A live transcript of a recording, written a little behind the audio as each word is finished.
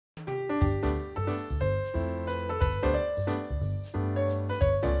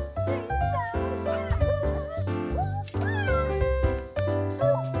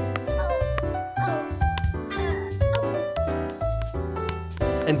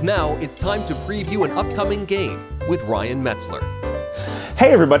And now it's time to preview an upcoming game with Ryan Metzler.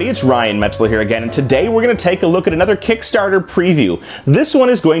 Hey everybody, it's Ryan Metzler here again, and today we're going to take a look at another Kickstarter preview. This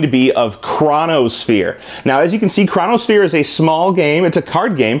one is going to be of Chronosphere. Now, as you can see, Chronosphere is a small game, it's a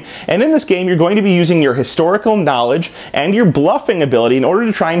card game, and in this game you're going to be using your historical knowledge and your bluffing ability in order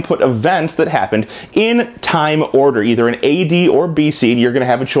to try and put events that happened in time order, either in AD or BC. You're going to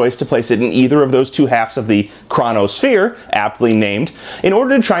have a choice to place it in either of those two halves of the Chronosphere, aptly named, in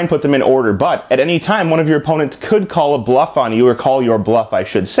order to try and put them in order. But at any time, one of your opponents could call a bluff on you, or call your bluff, I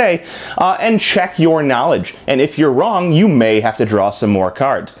should say, and check your knowledge. And if you're wrong, you may have to draw some more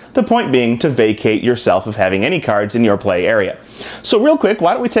cards. The point being to vacate yourself of having any cards in your play area. So real quick,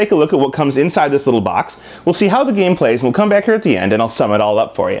 why don't we take a look at what comes inside this little box. We'll see how the game plays, and we'll come back here at the end and I'll sum it all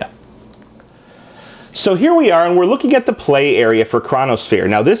up for you. So here we are, and we're looking at the play area for Chronosphere.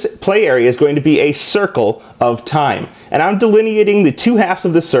 Now this play area is going to be a circle of time, and I'm delineating the two halves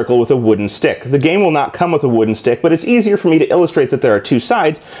of this circle with a wooden stick. The game will not come with a wooden stick, but it's easier for me to illustrate that there are two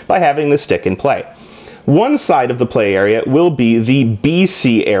sides by having the stick in play. One side of the play area will be the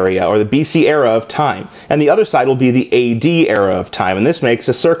BC area, or the BC era of time, and the other side will be the AD era of time, and this makes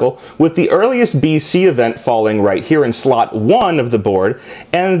a circle with the earliest BC event falling right here in slot 1 of the board,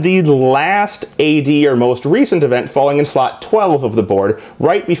 and the last AD or most recent event falling in slot 12 of the board,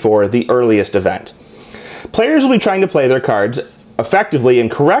 right before the earliest event. Players will be trying to play their cards effectively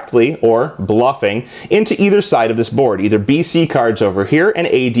and correctly, or bluffing, into either side of this board, either BC cards over here and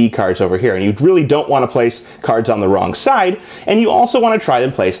AD cards over here. And you really don't want to place cards on the wrong side, and you also want to try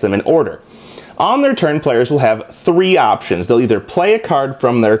and place them in order. On their turn, players will have three options. They'll either play a card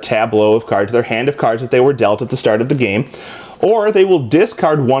from their tableau of cards, their hand of cards that they were dealt at the start of the game, or they will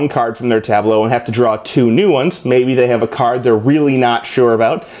discard one card from their tableau and have to draw two new ones. Maybe they have a card they're really not sure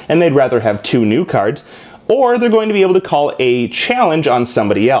about, and they'd rather have two new cards. Or they're going to be able to call a challenge on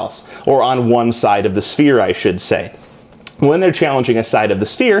somebody else, or on one side of the sphere, I should say. When they're challenging a side of the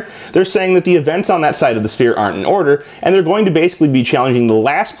sphere, they're saying that the events on that side of the sphere aren't in order, and they're going to basically be challenging the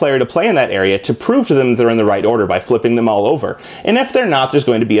last player to play in that area to prove to them that they're in the right order by flipping them all over. And if they're not, there's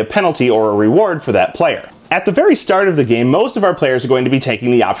going to be a penalty or a reward for that player. At the very start of the game, most of our players are going to be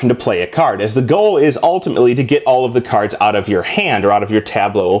taking the option to play a card, as the goal is ultimately to get all of the cards out of your hand, or out of your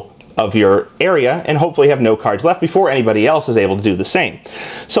tableau of your area, and hopefully have no cards left before anybody else is able to do the same.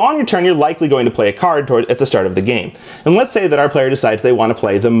 So on your turn, you're likely going to play a card at the start of the game. And let's say that our player decides they want to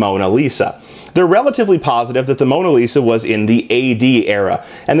play the Mona Lisa. They're relatively positive that the Mona Lisa was in the AD era,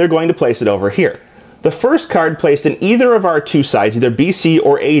 and they're going to place it over here. The first card placed in either of our two sides, either BC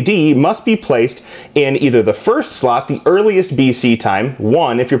or AD, must be placed in either the first slot, the earliest BC time,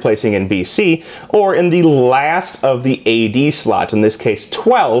 1 if you're placing in BC, or in the last of the AD slots, in this case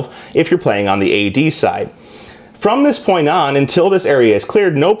 12 if you're playing on the AD side. From this point on, until this area is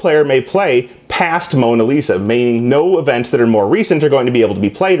cleared, no player may play past Mona Lisa, meaning no events that are more recent are going to be able to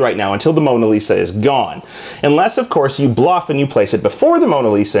be played right now until the Mona Lisa is gone. Unless, of course, you bluff and you place it before the Mona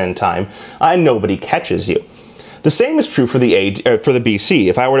Lisa in time, and nobody catches you. The same is true for the BC.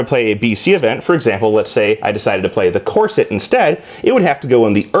 If I were to play a BC event, for example, let's say I decided to play the corset instead, it would have to go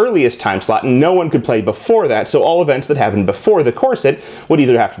in the earliest time slot, and no one could play before that, so all events that happened before the corset would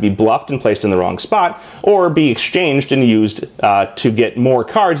either have to be bluffed and placed in the wrong spot, or be exchanged and used to get more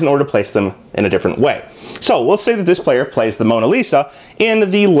cards in order to place them in a different way. So we'll say that this player plays the Mona Lisa in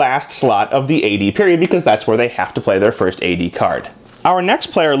the last slot of the AD period, because that's where they have to play their first AD card. Our next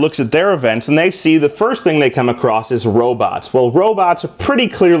player looks at their events, and they see the first thing they come across is robots. Well, robots pretty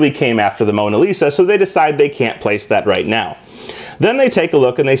clearly came after the Mona Lisa, so they decide they can't place that right now. Then they take a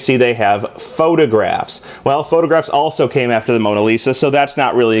look and they see they have photographs. Well, photographs also came after the Mona Lisa, so that's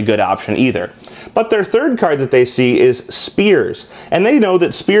not really a good option either. But their third card that they see is spears, and they know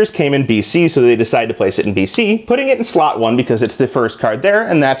that spears came in BC, so they decide to place it in BC, putting it in slot 1 because it's the first card there,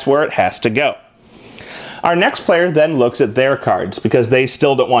 and that's where it has to go. Our next player then looks at their cards, because they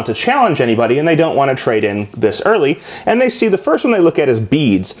still don't want to challenge anybody and they don't want to trade in this early, and they see the first one they look at is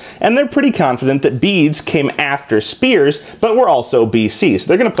beads, and they're pretty confident that beads came after spears, but were also BC, so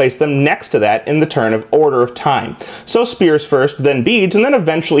they're going to place them next to that in the turn of order of time. So spears first, then beads, and then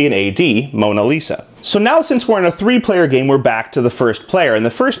eventually in AD, Mona Lisa. So now, since we're in a 3-player game, we're back to the first player, and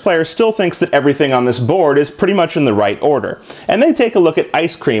the first player still thinks that everything on this board is pretty much in the right order. And they take a look at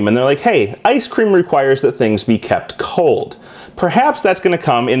ice cream, and they're like, hey, ice cream requires that things be kept cold. Perhaps that's going to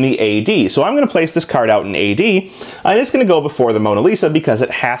come in the AD, so I'm going to place this card out in AD, and it's going to go before the Mona Lisa because it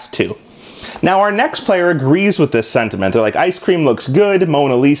has to. Now our next player agrees with this sentiment. They're like, ice cream looks good,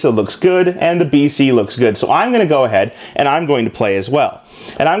 Mona Lisa looks good, and the BC looks good. So I'm going to go ahead and I'm going to play as well.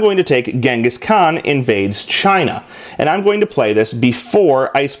 And I'm going to take Genghis Khan invades China. And I'm going to play this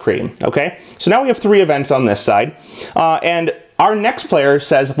before ice cream, okay? So now we have 3 events on this side. And our next player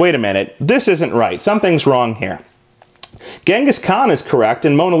says, wait a minute, this isn't right. Something's wrong here. Genghis Khan is correct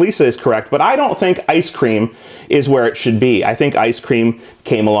and Mona Lisa is correct, but I don't think ice cream is where it should be. I think ice cream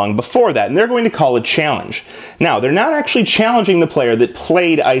came along before that, and they're going to call a challenge. Now, they're not actually challenging the player that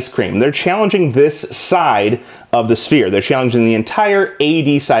played ice cream. They're challenging this side of the sphere. They're challenging the entire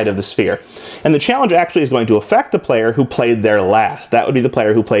AD side of the sphere. And the challenge actually is going to affect the player who played there last. That would be the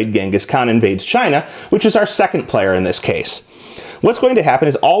player who played Genghis Khan invades China, which is our second player in this case. What's going to happen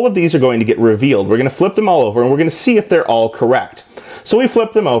is all of these are going to get revealed. We're going to flip them all over and we're going to see if they're all correct. So we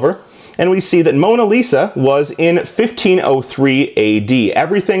flip them over and we see that Mona Lisa was in 1503 AD.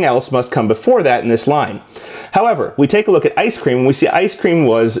 Everything else must come before that in this line. However, we take a look at ice cream and we see ice cream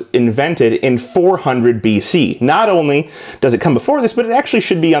was invented in 400 BC. Not only does it come before this, but it actually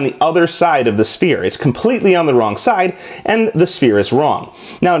should be on the other side of the sphere. It's completely on the wrong side and the sphere is wrong.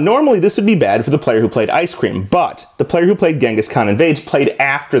 Now, normally this would be bad for the player who played ice cream, but the player who played Genghis Khan invades played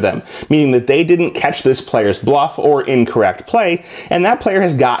after them, meaning that they didn't catch this player's bluff or incorrect play, and that player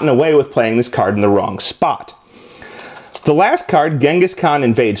has gotten away with playing this card in the wrong spot. The last card, Genghis Khan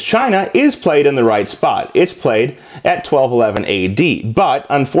invades China, is played in the right spot. It's played at 1211 AD, but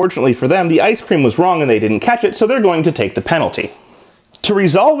unfortunately for them, the ice cream was wrong and they didn't catch it, so they're going to take the penalty. To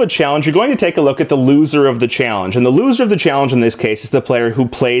resolve a challenge, you're going to take a look at the loser of the challenge, and the loser of the challenge in this case is the player who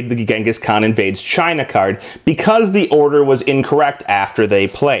played the Genghis Khan invades China card because the order was incorrect after they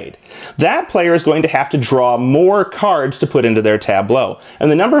played. That player is going to have to draw more cards to put into their tableau, and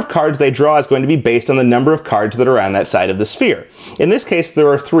the number of cards they draw is going to be based on the number of cards that are on that side of the sphere. In this case, there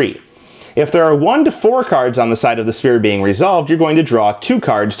are 3. If there are 1 to 4 cards on the side of the sphere being resolved, you're going to draw 2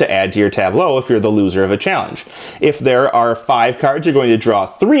 cards to add to your tableau if you're the loser of a challenge. If there are 5 cards, you're going to draw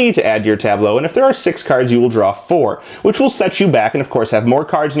 3 to add to your tableau, and if there are 6 cards, you will draw 4, which will set you back and of course have more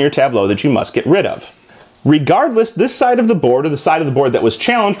cards in your tableau that you must get rid of. Regardless, this side of the board, or the side of the board that was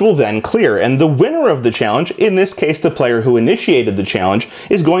challenged, will then clear, and the winner of the challenge, in this case the player who initiated the challenge,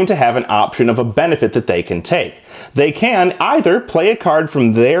 is going to have an option of a benefit that they can take. They can either play a card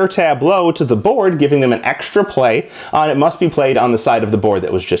from their tableau to the board, giving them an extra play, and it must be played on the side of the board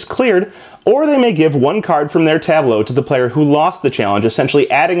that was just cleared, or they may give 1 card from their tableau to the player who lost the challenge,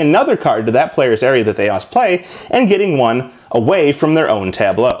 essentially adding another card to that player's area that they must play, and getting 1 away from their own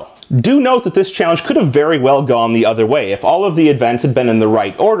tableau. Do note that this challenge could have very well gone the other way. If all of the events had been in the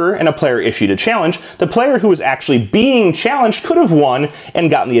right order and a player issued a challenge, the player who was actually being challenged could have won and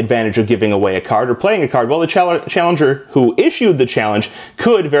gotten the advantage of giving away a card or playing a card, while the challenger who issued the challenge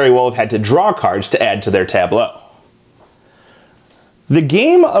could very well have had to draw cards to add to their tableau. The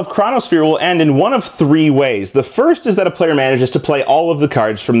game of Chronosphere will end in one of 3 ways. The first is that a player manages to play all of the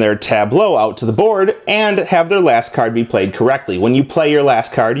cards from their tableau out to the board and have their last card be played correctly. When you play your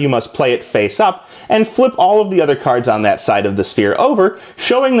last card, you must play it face up and flip all of the other cards on that side of the sphere over,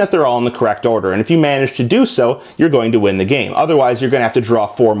 showing that they're all in the correct order. And if you manage to do so, you're going to win the game. Otherwise, you're going to have to draw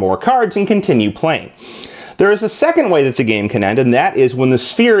 4 more cards and continue playing. There is a second way that the game can end, and that is when the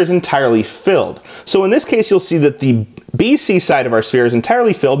sphere is entirely filled. So in this case, you'll see that the BC side of our sphere is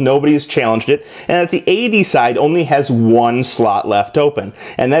entirely filled, nobody has challenged it, and that the AD side only has 1 slot left open,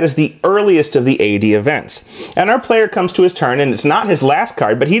 and that is the earliest of the AD events. And our player comes to his turn, and it's not his last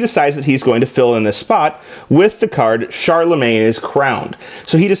card, but he decides that he's going to fill in this spot with the card Charlemagne is Crowned.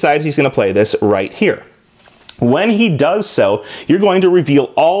 So he decides he's going to play this right here. When he does so, you're going to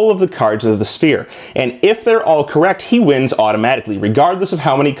reveal all of the cards of the sphere, and if they're all correct, he wins automatically. Regardless of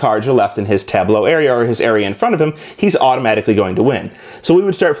how many cards are left in his tableau area or his area in front of him, he's automatically going to win. So we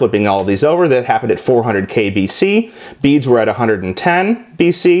would start flipping all of these over. That happened at 400k BC. Beads were at 110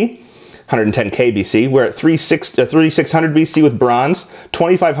 BC. 110k BC. We're at 3600 BC with bronze,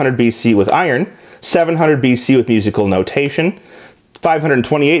 2500 BC with iron, 700 BC with musical notation,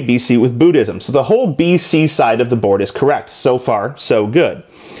 528 BC with Buddhism. So the whole BC side of the board is correct. So far, so good.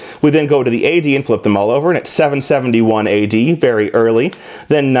 We then go to the AD and flip them all over, and it's 771 AD, very early.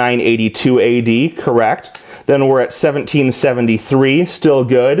 Then 982 AD, correct. Then we're at 1773, still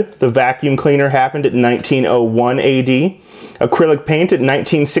good. The vacuum cleaner happened at 1901 AD. Acrylic paint at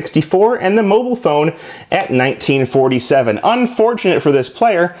 1964, and the mobile phone at 1947. Unfortunate for this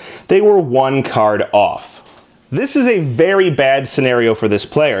player, they were 1 card off. This is a very bad scenario for this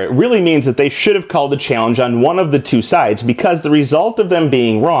player. It really means that they should have called a challenge on one of the two sides, because the result of them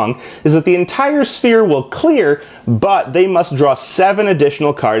being wrong is that the entire sphere will clear, but they must draw 7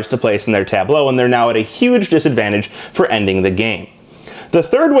 additional cards to place in their tableau, and they're now at a huge disadvantage for ending the game. The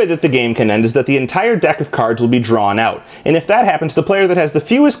third way that the game can end is that the entire deck of cards will be drawn out, and if that happens, the player that has the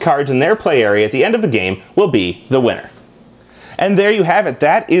fewest cards in their play area at the end of the game will be the winner. And there you have it.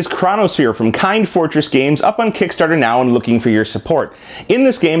 That is Chronosphere from Kind Fortress Games, up on Kickstarter now and looking for your support. In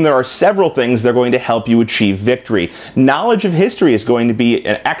this game, there are several things that are going to help you achieve victory. Knowledge of history is going to be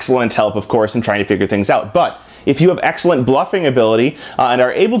an excellent help, of course, in trying to figure things out. But if you have excellent bluffing ability and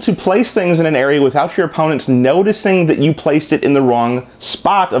are able to place things in an area without your opponents noticing that you placed it in the wrong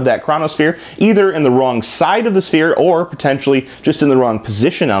spot of that chronosphere, either in the wrong side of the sphere or potentially just in the wrong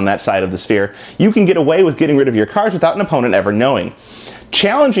position on that side of the sphere, you can get away with getting rid of your cards without an opponent ever knowing.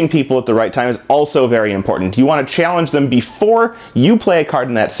 Challenging people at the right time is also very important. You want to challenge them before you play a card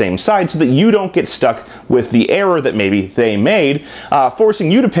on that same side so that you don't get stuck with the error that maybe they made, forcing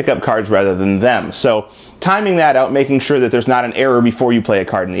you to pick up cards rather than them. So timing that out, making sure that there's not an error before you play a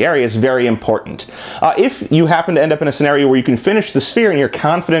card in the area is very important. If you happen to end up in a scenario where you can finish the sphere and you're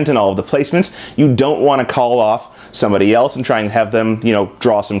confident in all of the placements, you don't want to call off somebody else and try and have them,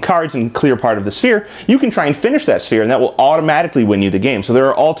 draw some cards and clear part of the sphere. You can try and finish that sphere, and that will automatically win you the game. So there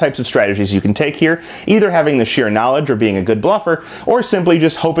are all types of strategies you can take here, either having the sheer knowledge or being a good bluffer, or simply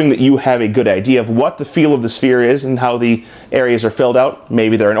just hoping that you have a good idea of what the feel of the sphere is and how the areas are filled out.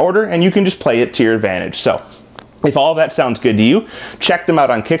 Maybe they're in order, and you can just play it to your advantage. So if all of that sounds good to you, check them out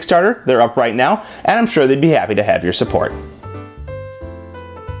on Kickstarter. They're up right now, and I'm sure they'd be happy to have your support.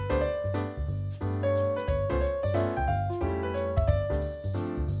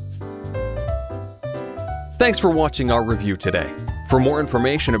 Thanks for watching our review today. For more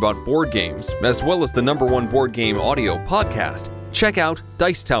information about board games, as well as the #1 board game audio podcast, check out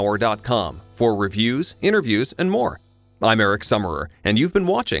Dicetower.com for reviews, interviews, and more. I'm Eric Summerer, and you've been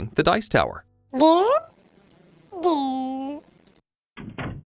watching The Dice Tower.